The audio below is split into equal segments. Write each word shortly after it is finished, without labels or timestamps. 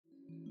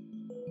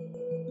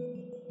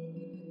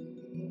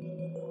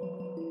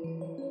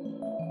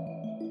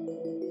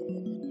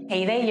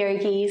Hey there,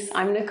 yogis.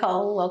 I'm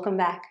Nicole. Welcome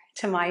back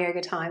to my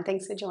yoga time.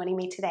 Thanks for joining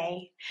me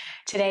today.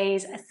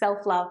 Today's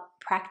self-love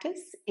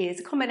practice is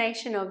a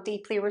combination of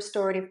deeply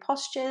restorative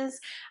postures,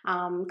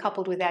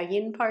 coupled with our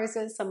yin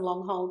poses, some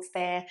long holds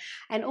there,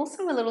 and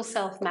also a little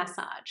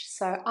self-massage.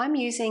 So I'm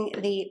using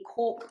the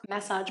cork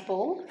massage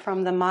ball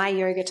from the My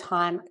Yoga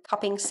Time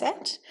cupping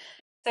set.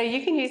 So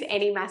you can use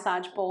any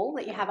massage ball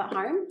that you have at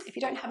home. If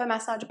you don't have a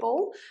massage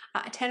ball,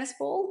 a tennis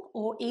ball,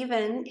 or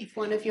even if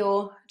one of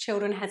your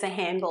children has a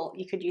handball,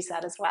 you could use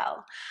that as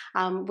well.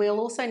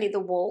 We'll also need the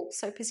wall,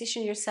 so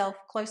position yourself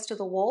close to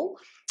the wall.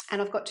 And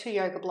I've got 2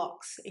 yoga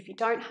blocks. If you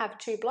don't have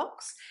 2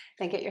 blocks,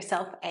 then get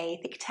yourself a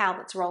thick towel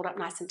that's rolled up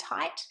nice and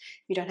tight.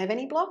 If you don't have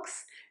any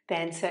blocks,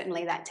 then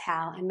certainly that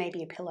towel and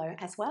maybe a pillow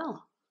as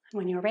well.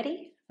 When you're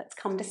ready, let's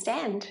come to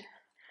stand.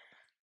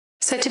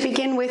 So to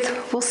begin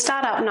with, we'll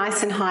start up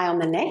nice and high on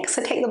the neck.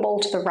 So take the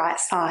ball to the right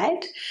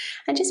side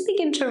and just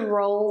begin to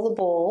roll the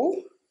ball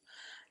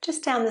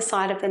just down the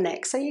side of the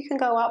neck. So you can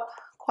go up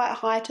quite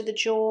high to the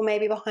jaw,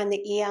 maybe behind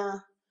the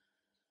ear.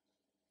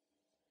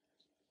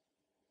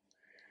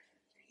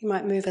 You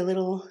might move a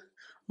little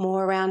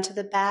more around to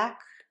the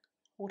back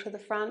or to the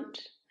front.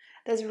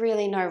 There's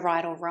really no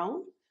right or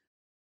wrong.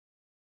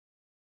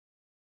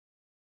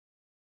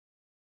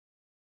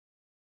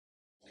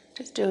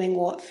 Just doing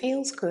what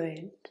feels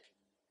good.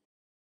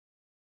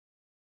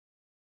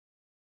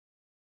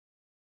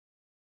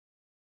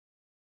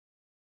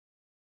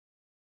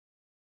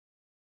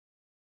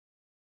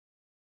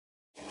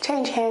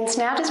 Change hands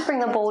now, just bring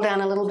the ball down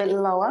a little bit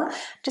lower,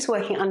 just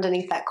working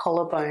underneath that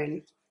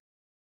collarbone.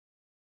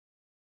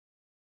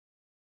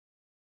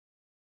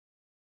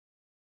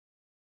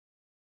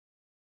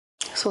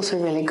 It's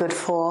also really good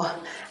for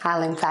our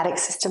lymphatic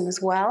system as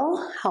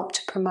well, help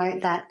to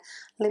promote that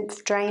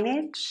lymph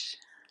drainage.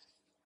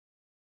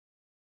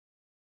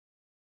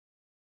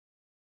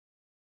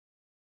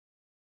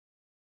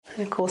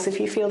 And of course, if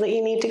you feel that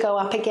you need to go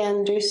up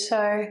again, do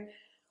so.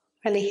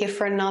 Only here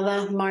for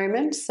another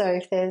moment, so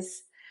if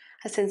there's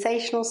a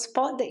sensational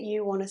spot that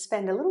you want to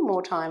spend a little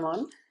more time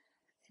on,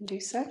 then do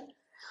so.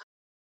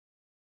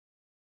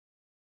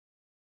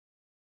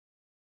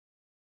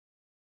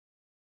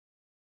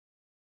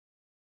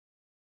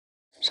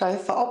 So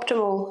for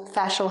optimal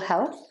fascial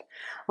health,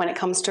 when it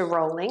comes to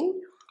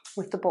rolling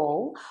with the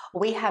ball,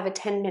 we have a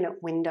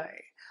 10-minute window,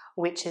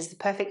 which is the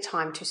perfect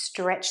time to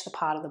stretch the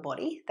part of the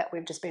body that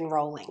we've just been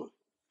rolling.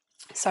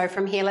 So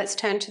from here, let's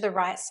turn to the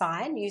right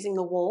side using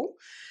the wall.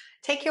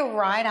 Take your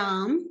right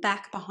arm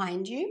back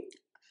behind you.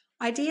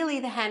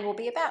 Ideally, the hand will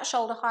be about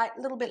shoulder height,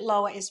 a little bit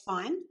lower is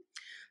fine.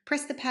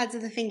 Press the pads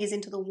of the fingers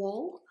into the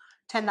wall,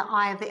 turn the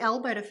eye of the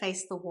elbow to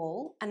face the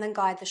wall, and then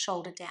guide the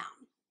shoulder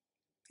down.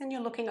 And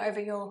you're looking over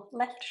your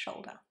left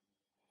shoulder.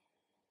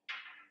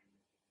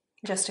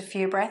 Just a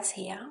few breaths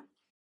here.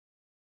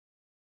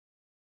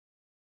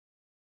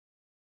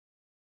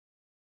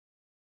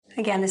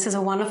 Again, this is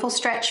a wonderful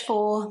stretch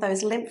for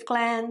those lymph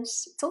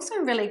glands. It's also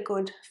really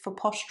good for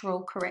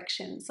postural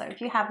correction. So if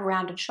you have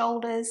rounded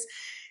shoulders,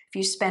 if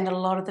you spend a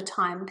lot of the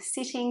time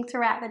sitting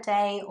throughout the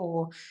day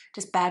or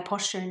just bad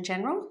posture in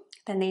general,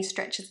 then these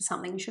stretches are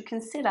something you should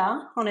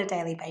consider on a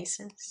daily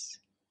basis.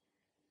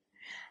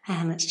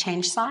 And let's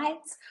change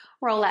sides.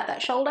 Roll out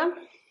that shoulder.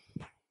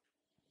 Then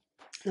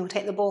we'll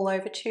take the ball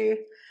over to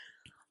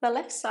the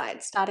left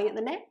side, starting at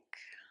the neck.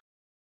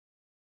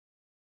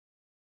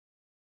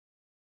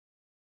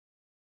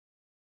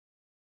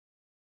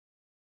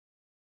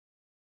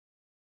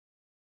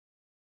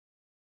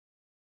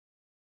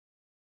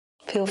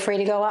 Feel free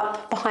to go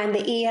up behind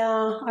the ear,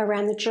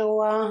 around the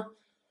jaw,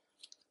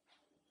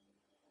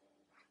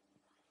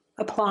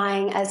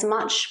 applying as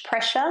much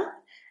pressure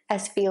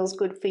as feels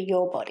good for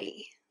your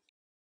body.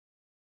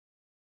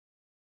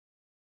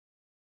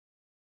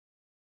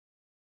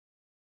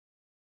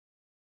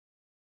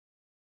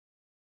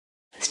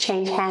 Let's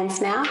change hands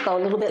now, go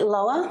a little bit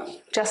lower,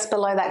 just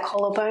below that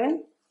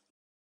collarbone.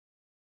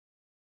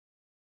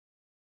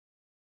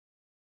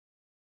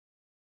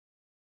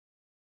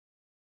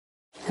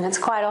 And it's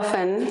quite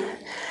often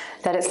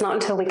that it's not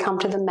until we come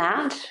to the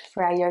mat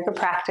for our yoga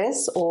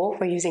practice or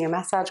we're using a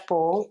massage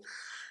ball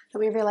that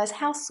we realize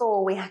how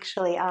sore we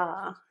actually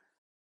are.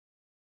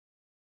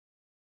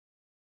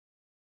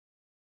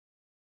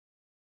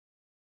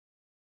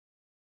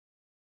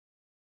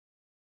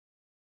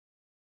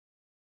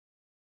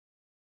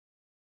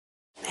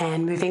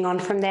 And moving on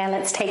from there,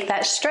 let's take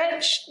that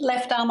stretch,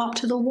 left arm up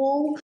to the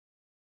wall.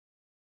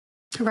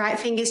 Right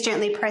fingers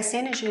gently press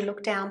in as you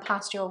look down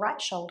past your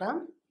right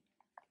shoulder.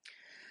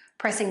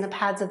 Pressing the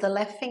pads of the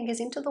left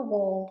fingers into the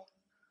wall.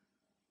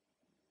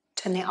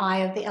 Turn the eye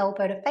of the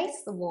elbow to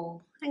face the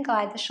wall and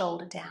guide the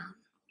shoulder down.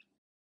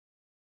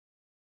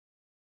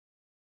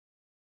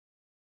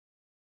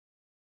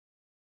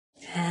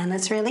 And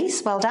let's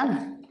release, well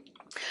done.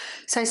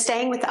 So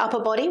staying with the upper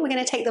body, we're going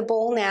to take the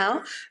ball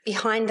now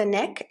behind the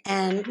neck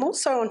and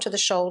also onto the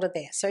shoulder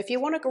there. So if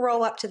you want to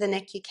roll up to the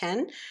neck, you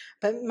can,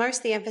 but most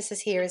of the emphasis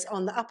here is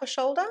on the upper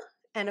shoulder.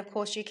 And of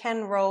course you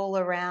can roll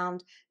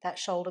around that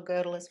shoulder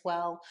girdle as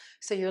well.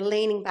 So you're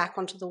leaning back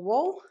onto the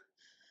wall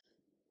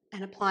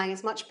and applying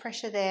as much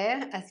pressure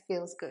there as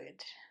feels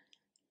good.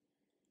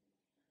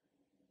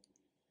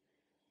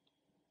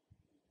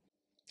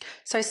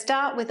 So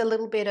start with a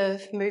little bit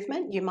of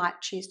movement. You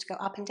might choose to go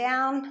up and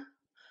down,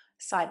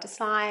 side to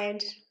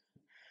side,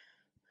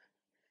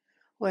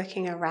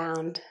 working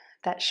around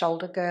that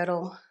shoulder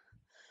girdle.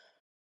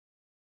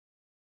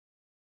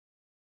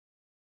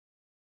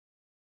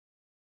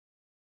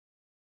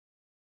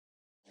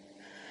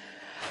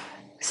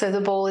 So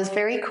the ball is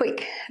very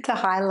quick to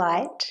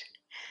highlight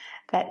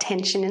that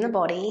tension in the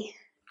body,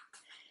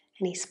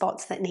 any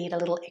spots that need a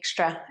little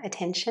extra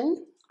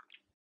attention.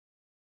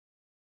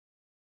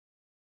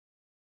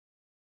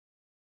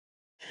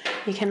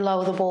 You can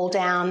lower the ball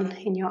down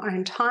in your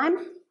own time.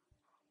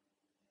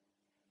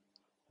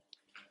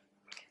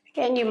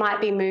 Again, you might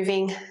be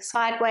moving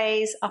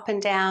sideways, up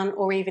and down,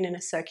 or even in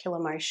a circular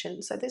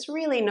motion. So there's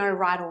really no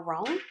right or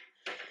wrong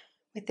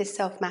with this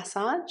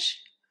self-massage.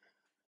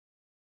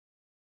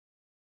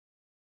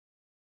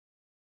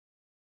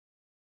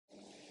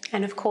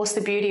 And of course,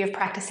 the beauty of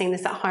practicing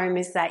this at home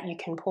is that you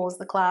can pause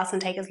the class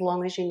and take as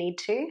long as you need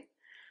to.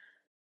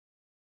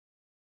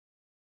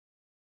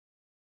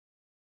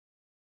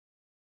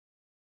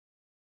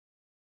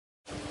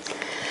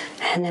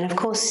 And then of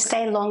course,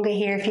 stay longer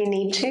here if you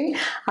need to.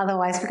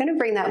 Otherwise, we're going to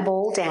bring that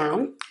ball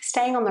down,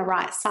 staying on the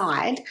right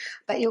side,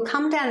 but you'll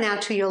come down now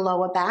to your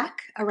lower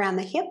back, around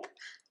the hip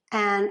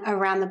and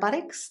around the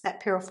buttocks,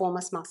 that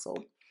piriformis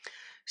muscle.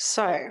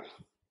 So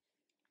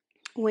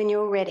when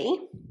you're ready,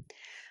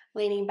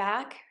 leaning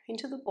back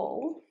into the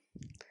ball.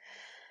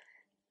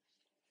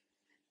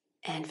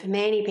 And for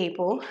many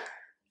people,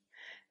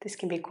 this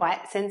can be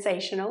quite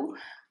sensational,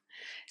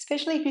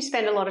 especially if you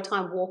spend a lot of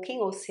time walking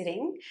or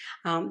sitting.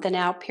 Then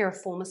our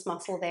piriformis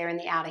muscle there in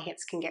the outer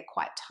hips can get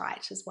quite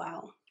tight as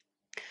well.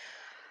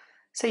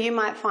 So you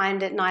might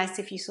find it nice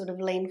if you sort of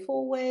lean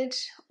forward,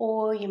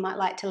 or you might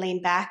like to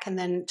lean back and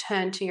then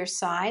turn to your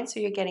side so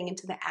you're getting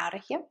into the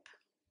outer hip.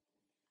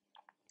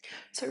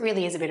 So it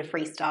really is a bit of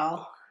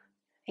freestyle.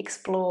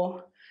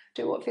 Explore,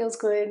 do what feels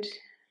good.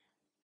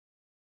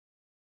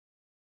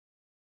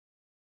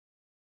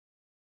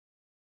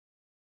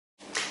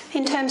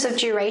 In terms of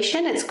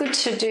duration, it's good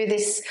to do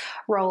this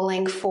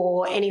rolling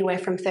for anywhere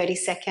from 30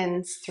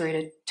 seconds through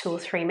to 2 or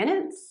 3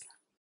 minutes.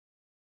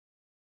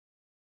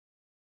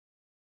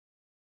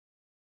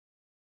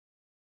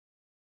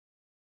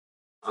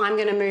 I'm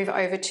going to move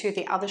over to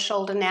the other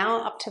shoulder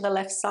now, up to the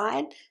left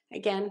side.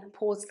 Again,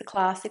 pause the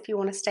class if you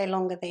want to stay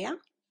longer there.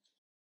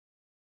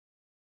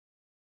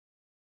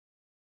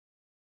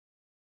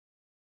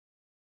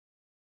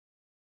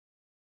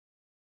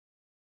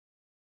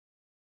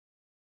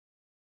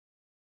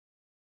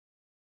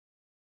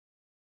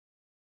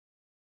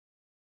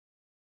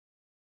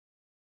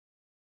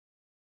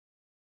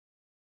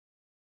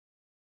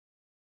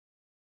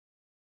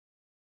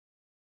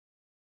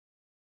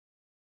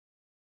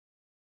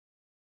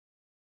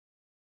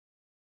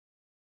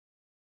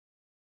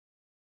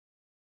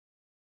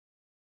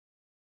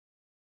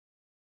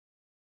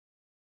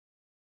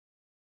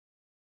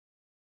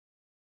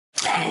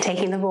 And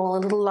taking the ball a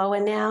little lower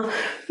now,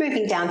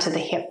 moving down to the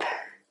hip,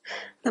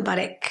 the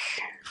buttock.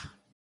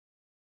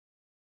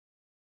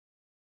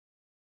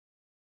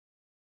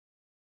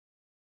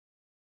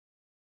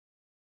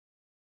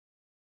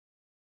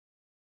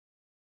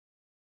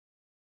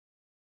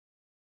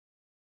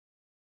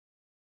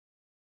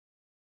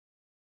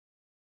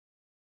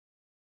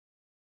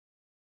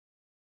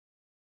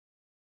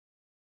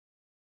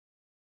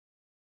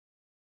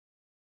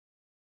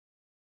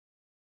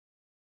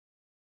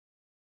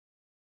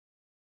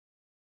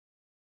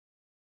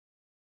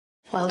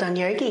 Well done,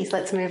 yogis.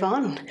 Let's move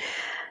on.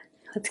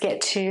 Let's get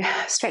to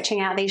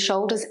stretching out these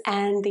shoulders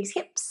and these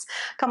hips.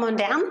 Come on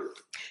down.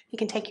 You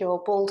can take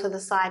your ball to the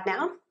side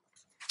now.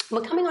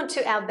 We're coming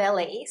onto our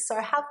belly, so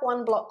have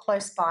one block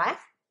close by.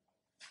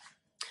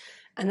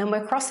 And then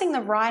we're crossing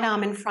the right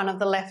arm in front of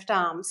the left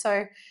arm.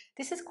 So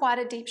this is quite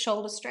a deep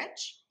shoulder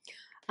stretch.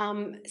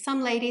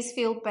 Some ladies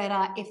feel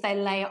better if they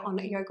lay it on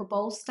a yoga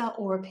bolster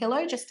or a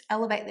pillow. Just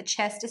elevate the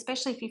chest,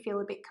 especially if you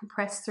feel a bit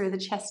compressed through the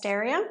chest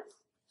area.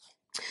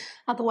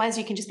 Otherwise,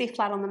 you can just be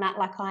flat on the mat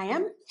like I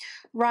am.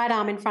 Right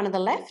arm in front of the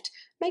left.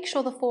 Make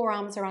sure the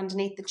forearms are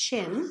underneath the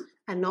chin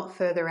and not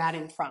further out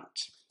in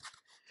front.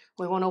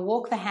 We want to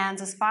walk the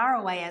hands as far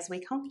away as we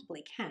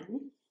comfortably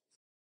can.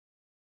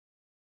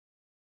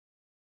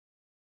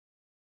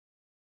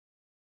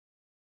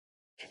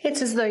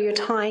 It's as though you're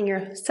tying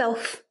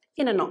yourself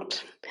in a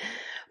knot.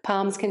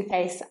 Palms can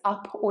face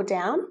up or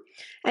down,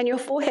 and your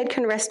forehead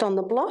can rest on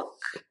the block,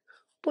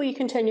 or you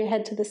can turn your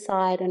head to the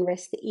side and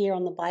rest the ear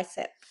on the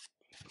bicep.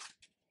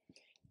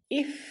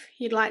 If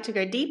you'd like to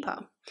go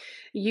deeper,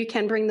 you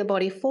can bring the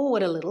body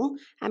forward a little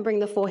and bring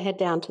the forehead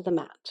down to the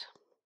mat.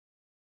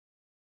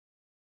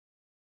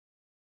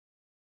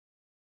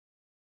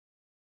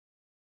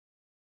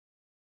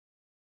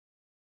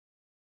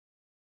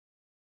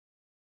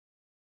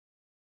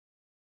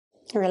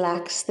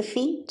 Relax the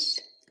feet,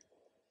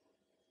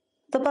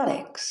 the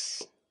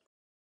buttocks.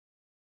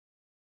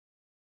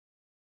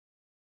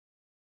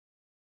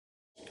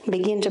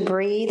 Begin to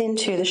breathe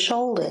into the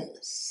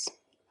shoulders,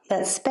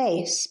 that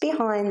space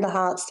behind the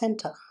heart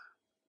center.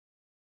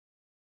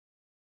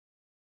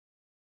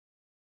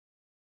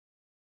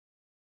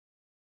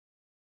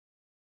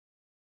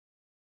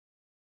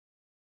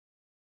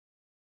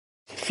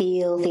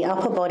 Feel the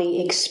upper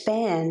body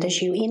expand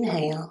as you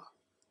inhale.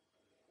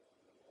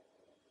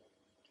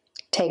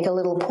 Take a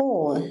little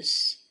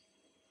pause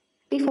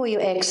before you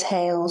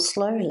exhale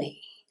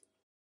slowly.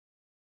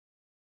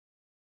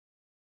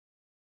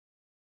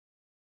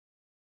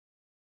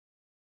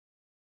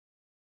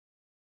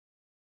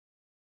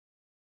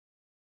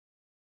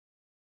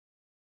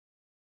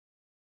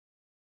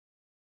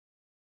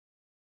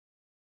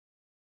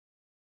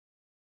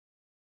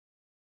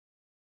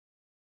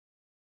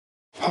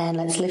 And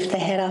let's lift the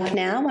head up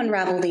now,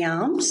 unravel the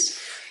arms.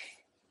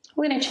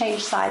 We're going to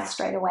change sides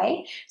straight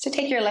away. So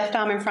take your left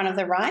arm in front of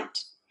the right,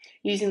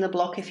 using the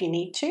block if you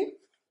need to.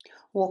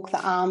 Walk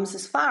the arms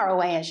as far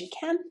away as you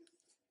can.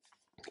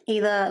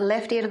 Either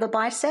left ear to the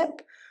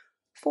bicep,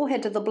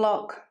 forehead to the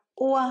block,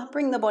 or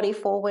bring the body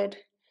forward.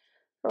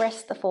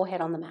 Rest the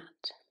forehead on the mat.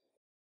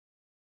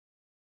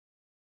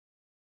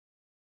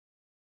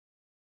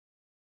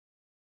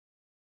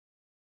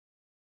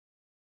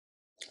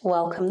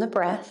 Welcome the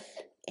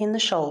breath in the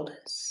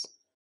shoulders.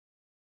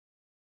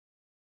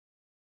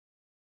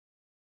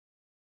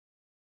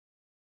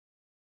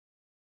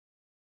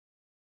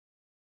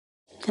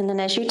 And then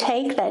as you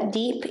take that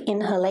deep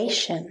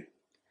inhalation,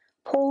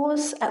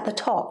 pause at the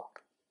top,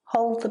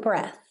 hold the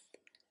breath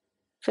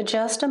for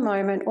just a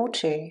moment or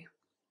two.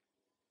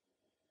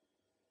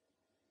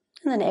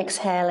 And then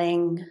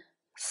exhaling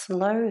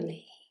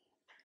slowly.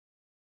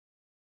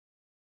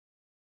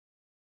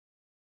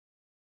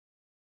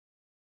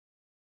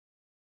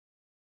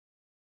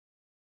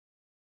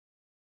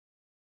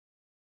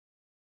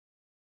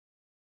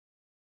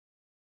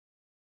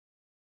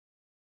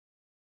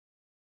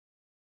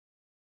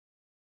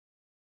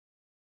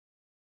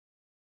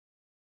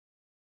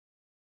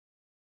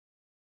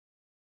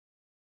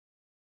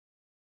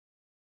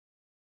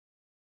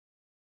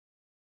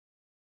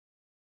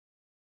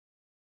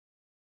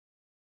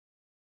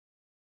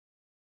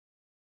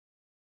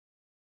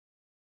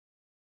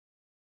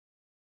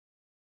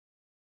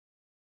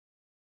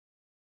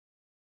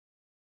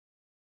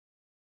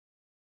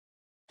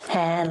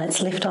 And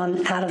let's lift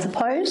on out of the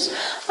pose,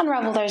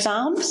 unravel those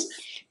arms.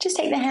 Just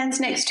take the hands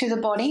next to the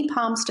body,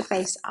 palms to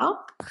face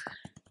up,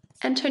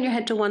 and turn your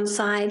head to one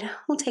side.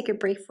 We'll take a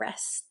brief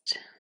rest.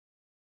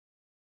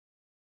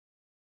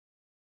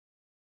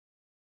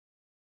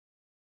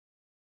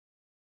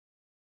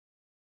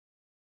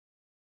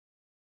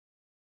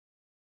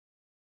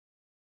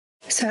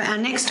 So our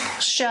next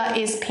posture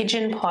is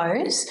pigeon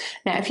pose.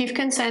 Now, if you've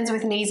concerns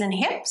with knees and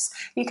hips,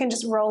 you can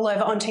just roll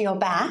over onto your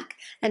back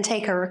and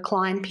take a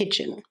reclined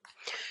pigeon.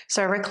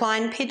 So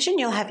reclined pigeon,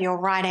 you'll have your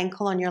right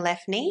ankle on your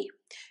left knee.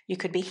 You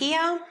could be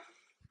here.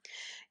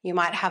 You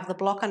might have the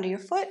block under your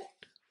foot,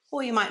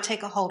 or you might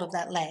take a hold of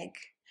that leg.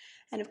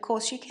 And of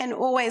course, you can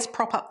always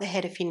prop up the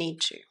head if you need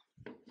to.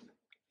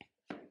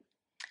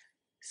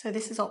 So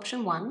this is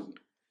option 1.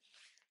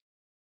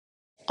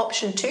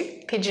 Option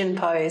 2, pigeon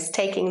pose,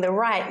 taking the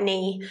right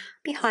knee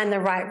behind the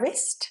right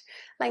wrist,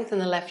 lengthen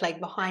the left leg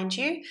behind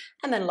you,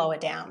 and then lower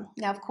down.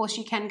 Now, of course,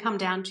 you can come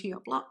down to your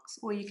blocks,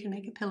 or you can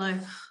make a pillow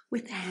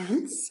with the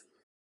hands.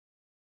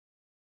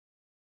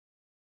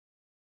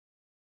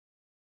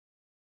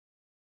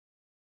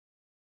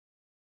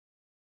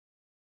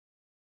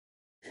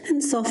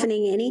 And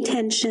softening any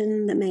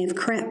tension that may have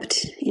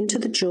crept into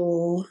the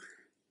jaw.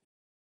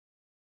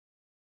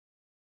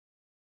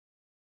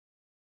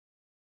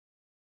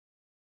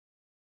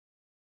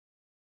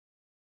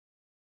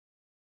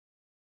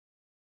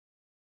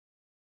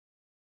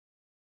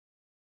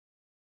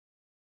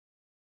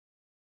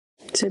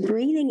 So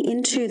breathing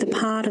into the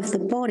part of the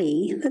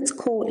body that's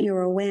caught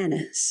your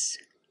awareness.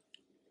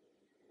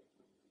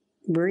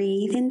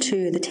 Breathe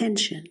into the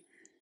tension.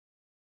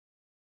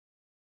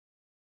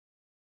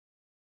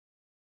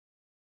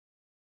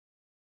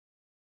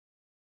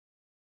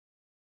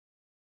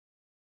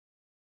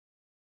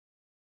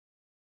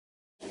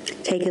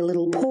 Take a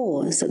little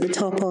pause at the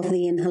top of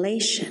the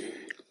inhalation.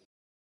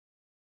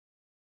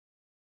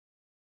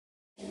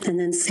 And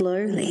then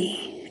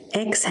slowly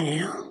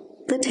exhale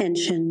the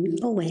tension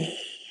away.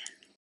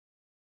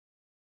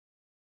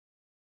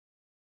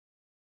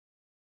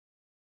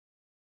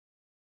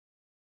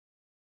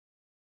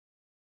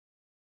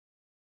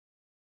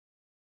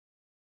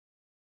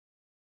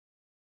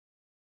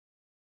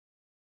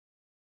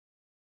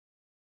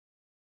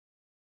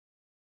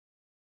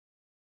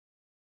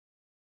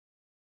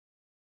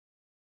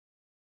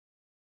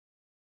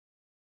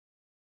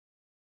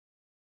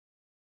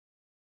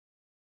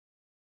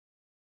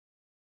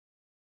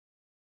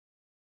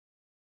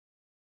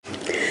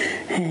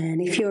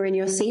 And if you're in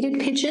your seated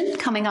pigeon,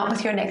 coming up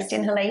with your next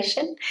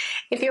inhalation.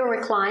 If you're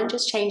reclined,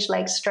 just change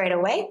legs straight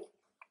away.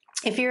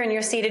 If you're in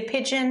your seated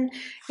pigeon,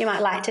 you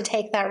might like to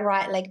take that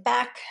right leg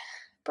back,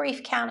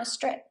 brief counter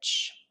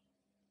stretch.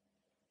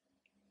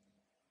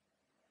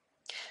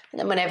 And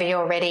then whenever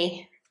you're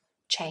ready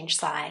change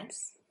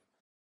sides.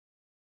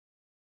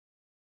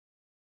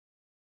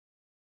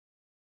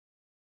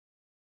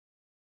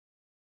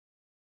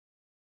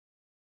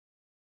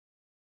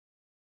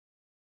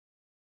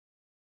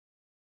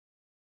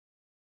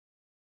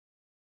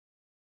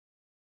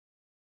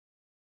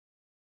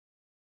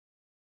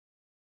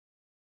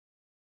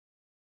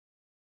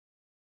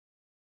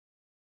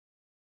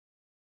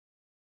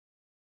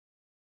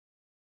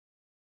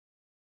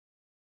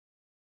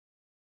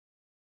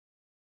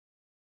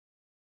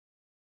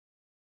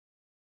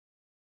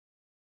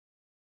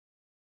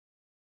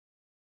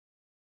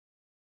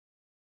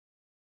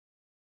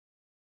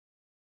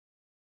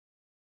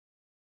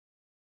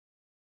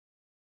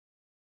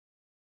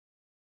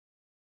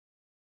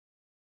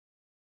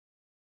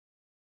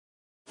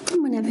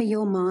 And whenever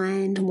your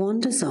mind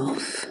wanders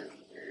off,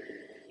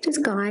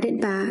 just guide it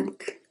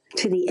back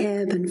to the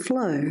ebb and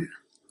flow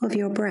of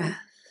your breath.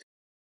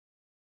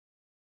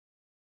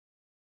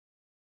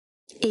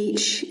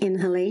 Each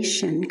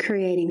inhalation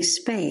creating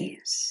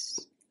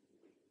space,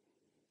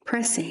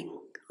 pressing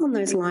on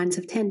those lines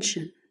of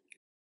tension.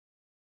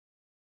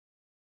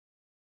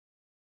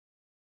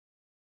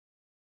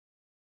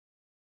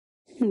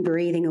 And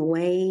breathing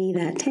away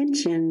that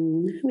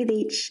tension with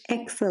each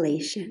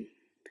exhalation.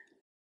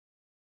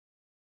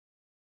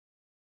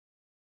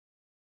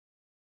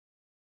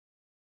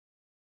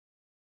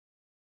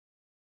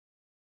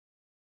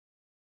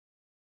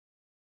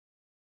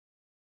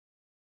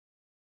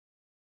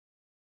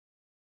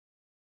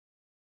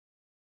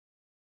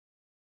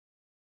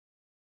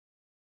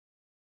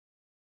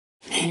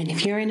 And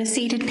if you're in a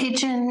seated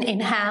pigeon,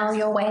 inhale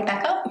your way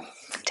back up.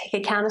 Take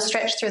a counter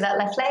stretch through that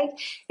left leg.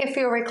 If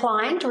you're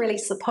reclined,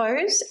 release the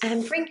pose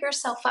and bring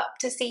yourself up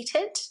to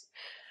seated,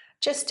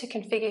 just to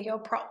configure your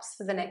props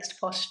for the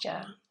next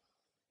posture.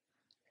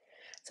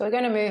 So we're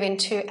going to move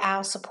into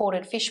our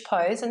supported fish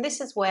pose, and this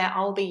is where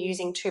I'll be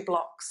using 2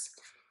 blocks.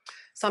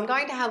 So I'm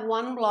going to have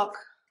one block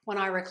when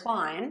I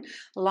recline,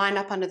 lined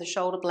up under the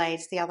shoulder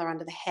blades, the other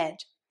under the head.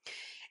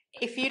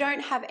 If you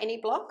don't have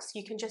any blocks,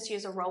 you can just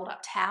use a rolled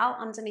up towel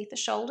underneath the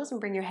shoulders and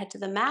bring your head to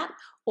the mat,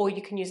 or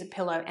you can use a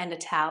pillow and a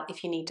towel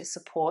if you need to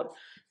support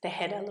the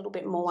head a little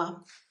bit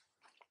more.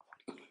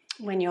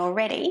 When you're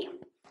ready,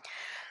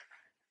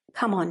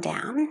 come on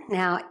down.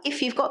 Now,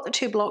 if you've got the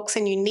 2 blocks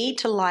and you need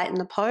to lighten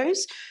the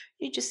pose,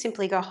 you just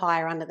simply go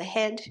higher under the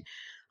head.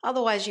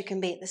 Otherwise, you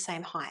can be at the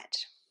same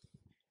height.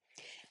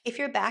 If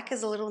your back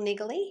is a little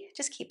niggly,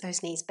 just keep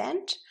those knees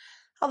bent.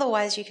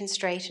 Otherwise, you can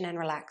straighten and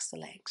relax the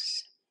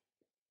legs.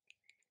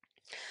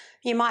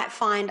 You might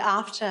find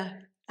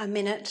after a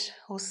minute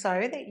or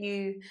so that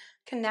you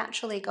can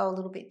naturally go a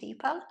little bit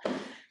deeper.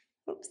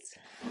 Oops.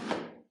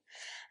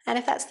 And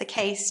if that's the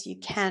case, you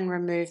can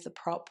remove the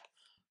prop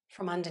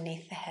from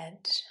underneath the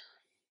head.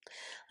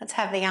 Let's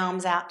have the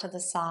arms out to the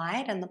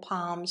side and the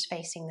palms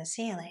facing the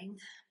ceiling.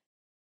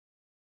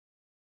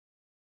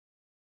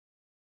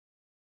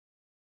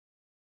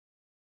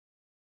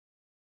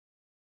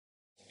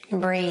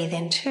 Breathe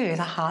into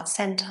the heart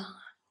center.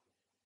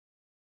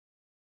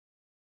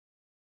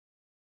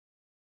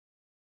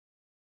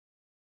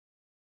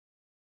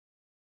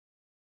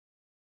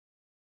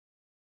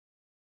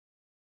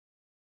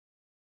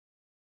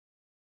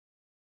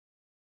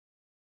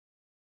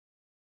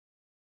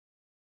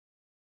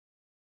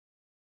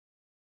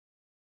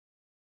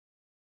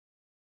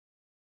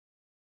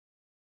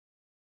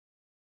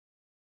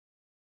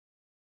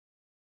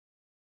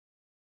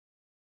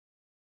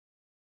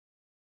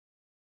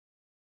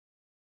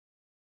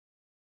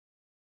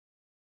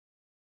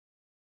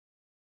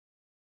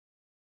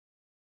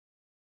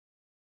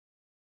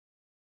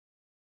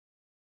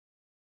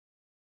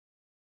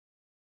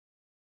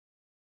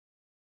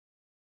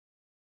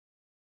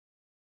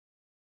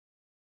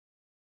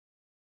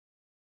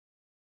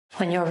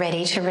 When you're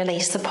ready to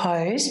release the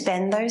pose,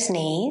 bend those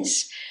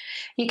knees.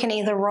 You can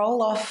either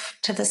roll off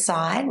to the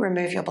side,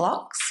 remove your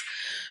blocks,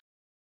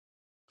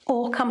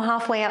 or come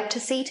halfway up to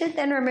seated,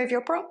 then remove your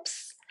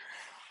props.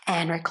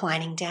 And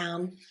reclining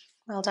down.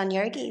 Well done,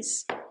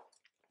 yogis.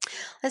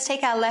 Let's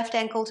take our left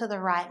ankle to the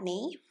right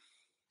knee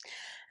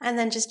and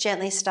then just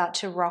gently start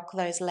to rock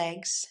those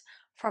legs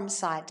from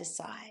side to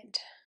side.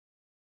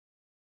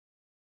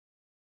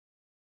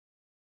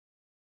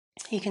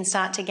 You can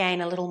start to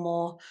gain a little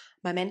more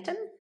momentum.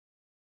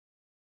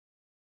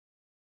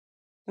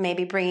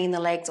 Maybe bringing the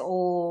legs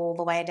all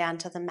the way down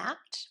to the mat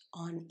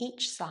on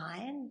each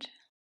side.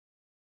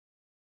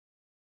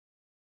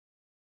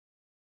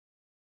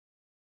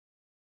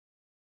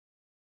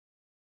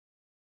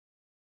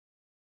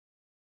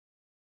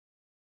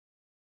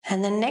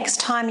 And the next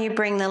time you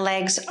bring the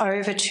legs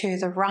over to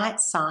the right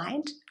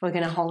side, we're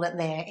going to hold it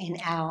there in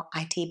our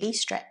ITB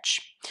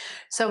stretch.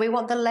 So we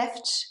want the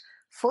left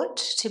foot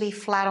to be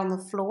flat on the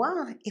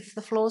floor. If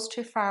the floor's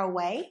too far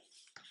away,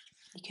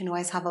 you can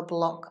always have a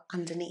block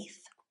underneath.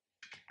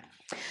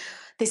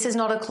 This is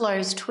not a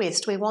closed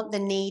twist. We want the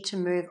knee to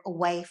move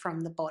away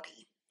from the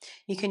body.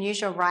 You can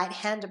use your right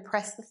hand to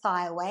press the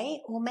thigh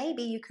away, or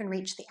maybe you can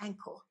reach the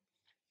ankle.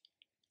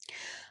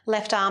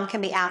 Left arm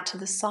can be out to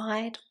the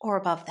side or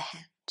above the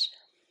hand.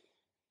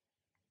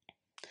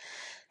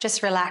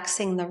 Just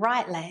relaxing the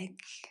right leg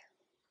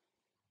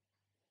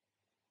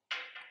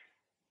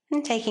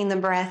and taking the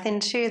breath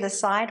into the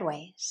side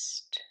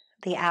waist,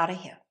 the outer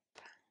hip.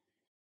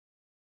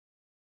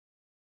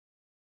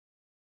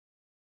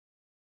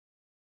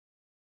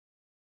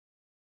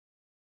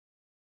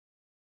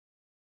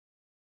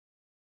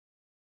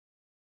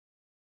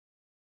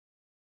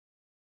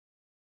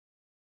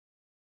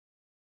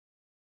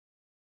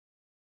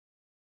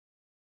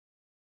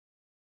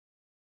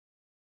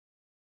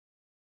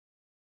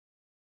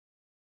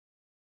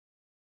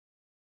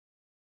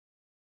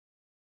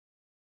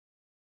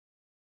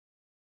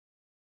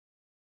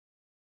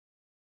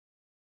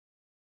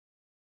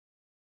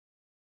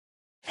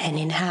 And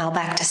inhale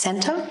back to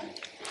center.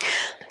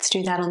 Let's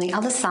do that on the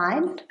other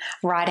side.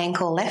 Right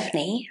ankle, left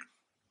knee.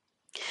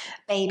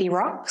 Baby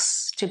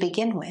rocks to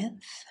begin with.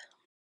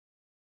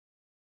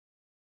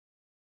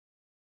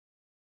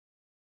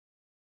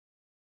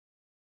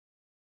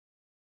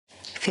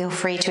 Feel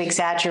free to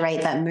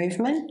exaggerate that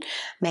movement,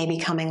 maybe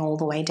coming all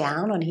the way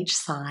down on each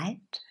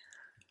side.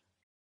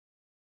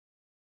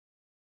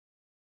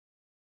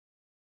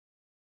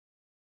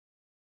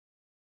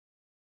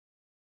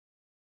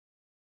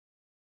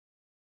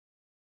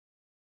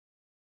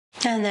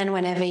 And then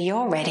whenever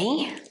you're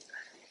ready,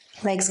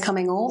 legs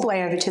coming all the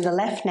way over to the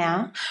left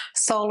now,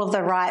 sole of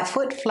the right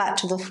foot flat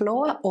to the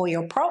floor or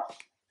your prop.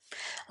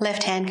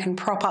 Left hand can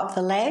prop up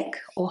the leg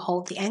or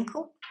hold the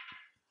ankle.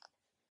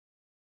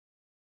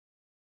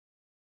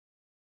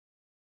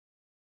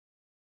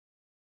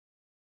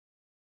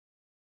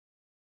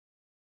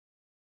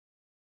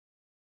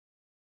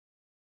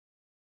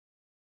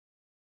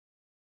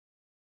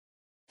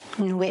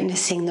 And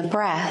witnessing the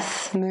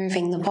breath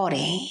moving the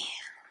body.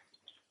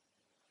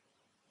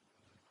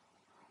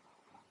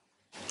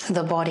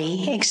 The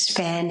body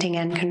expanding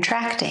and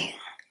contracting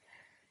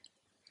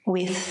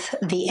with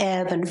the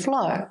ebb and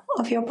flow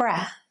of your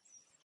breath.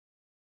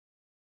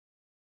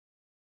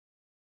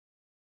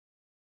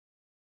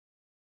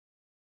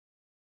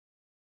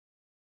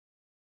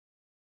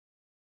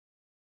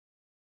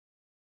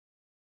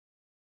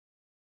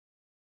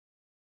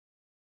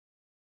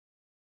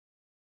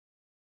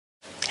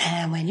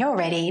 And when you're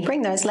ready,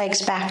 bring those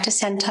legs back to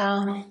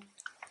center,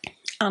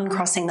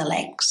 uncrossing the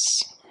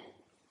legs.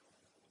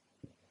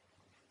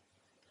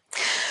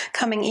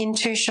 Coming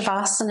into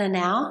Shavasana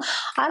now,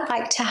 I'd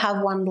like to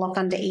have one block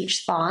under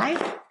each thigh.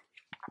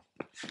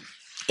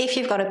 If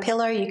you've got a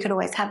pillow, you could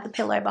always have the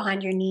pillow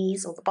behind your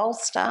knees or the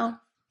bolster.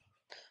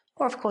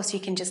 Or of course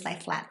you can just lay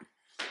flat.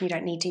 You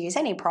don't need to use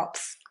any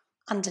props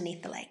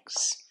underneath the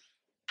legs.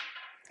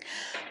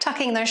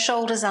 Tucking those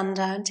shoulders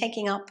under and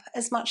taking up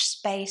as much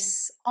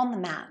space on the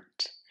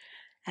mat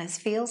as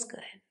feels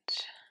good.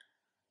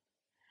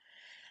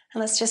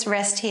 And let's just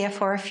rest here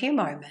for a few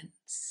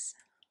moments.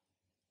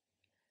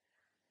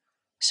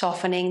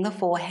 Softening the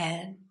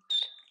forehead.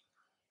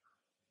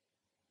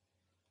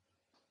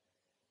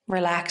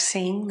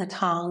 Relaxing the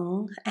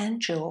tongue and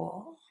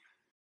jaw.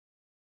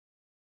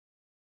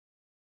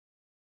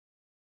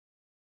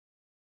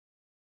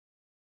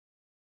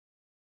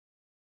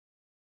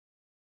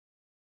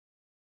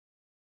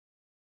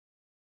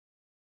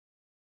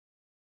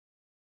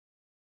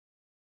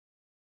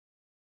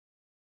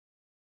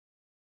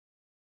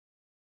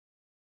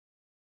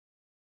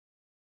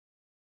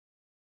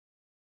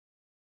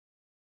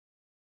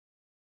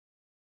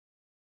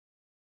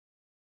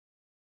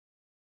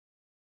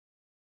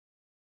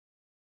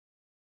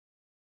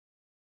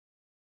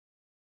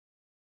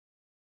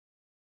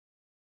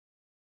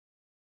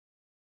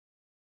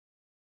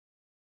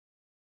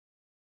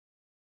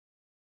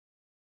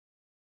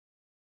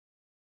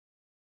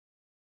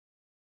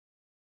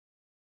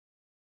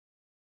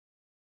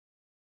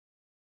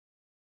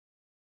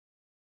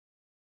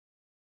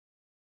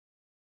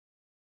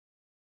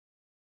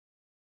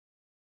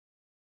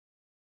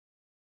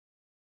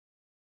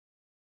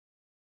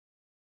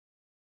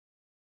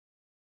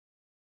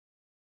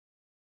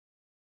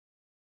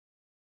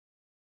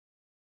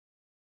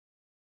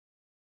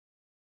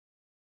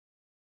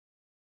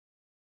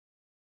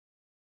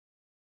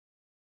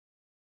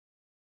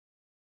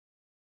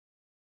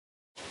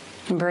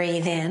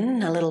 Breathe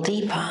in a little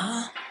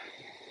deeper.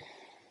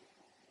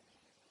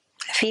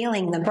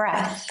 Feeling the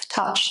breath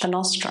touch the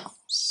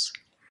nostrils.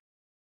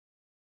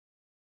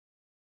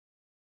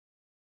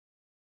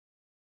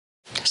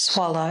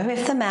 Swallow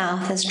if the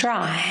mouth is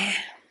dry.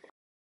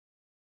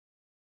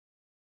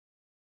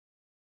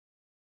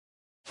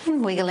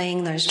 And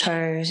wiggling those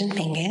toes and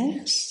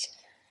fingers.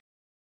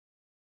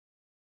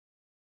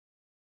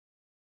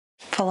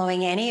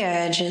 Following any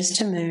urges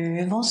to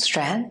move or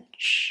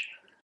stretch.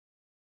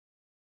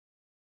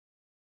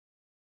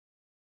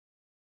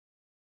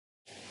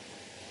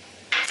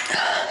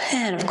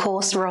 And of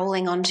course,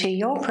 rolling onto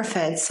your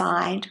preferred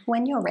side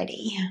when you're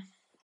ready.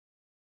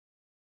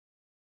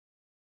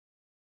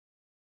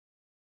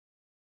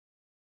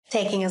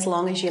 Taking as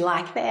long as you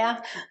like there,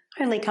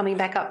 only coming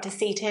back up to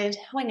seated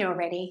when you're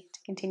ready to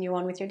continue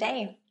on with your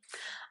day.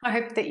 I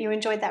hope that you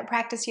enjoyed that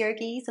practice,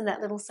 yogis, and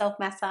that little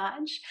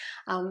self-massage.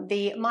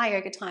 The My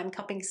Yoga Time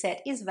cupping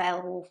set is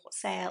available for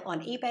sale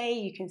on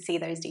eBay. You can see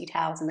those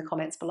details in the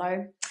comments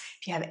below.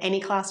 If you have any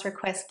class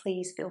requests,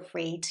 please feel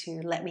free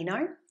to let me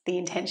know. The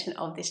intention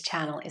of this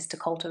channel is to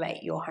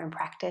cultivate your home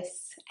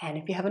practice. And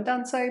if you haven't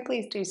done so,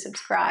 please do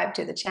subscribe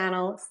to the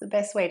channel. It's the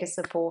best way to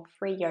support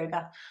free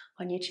yoga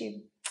on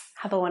YouTube.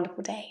 Have a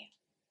wonderful day.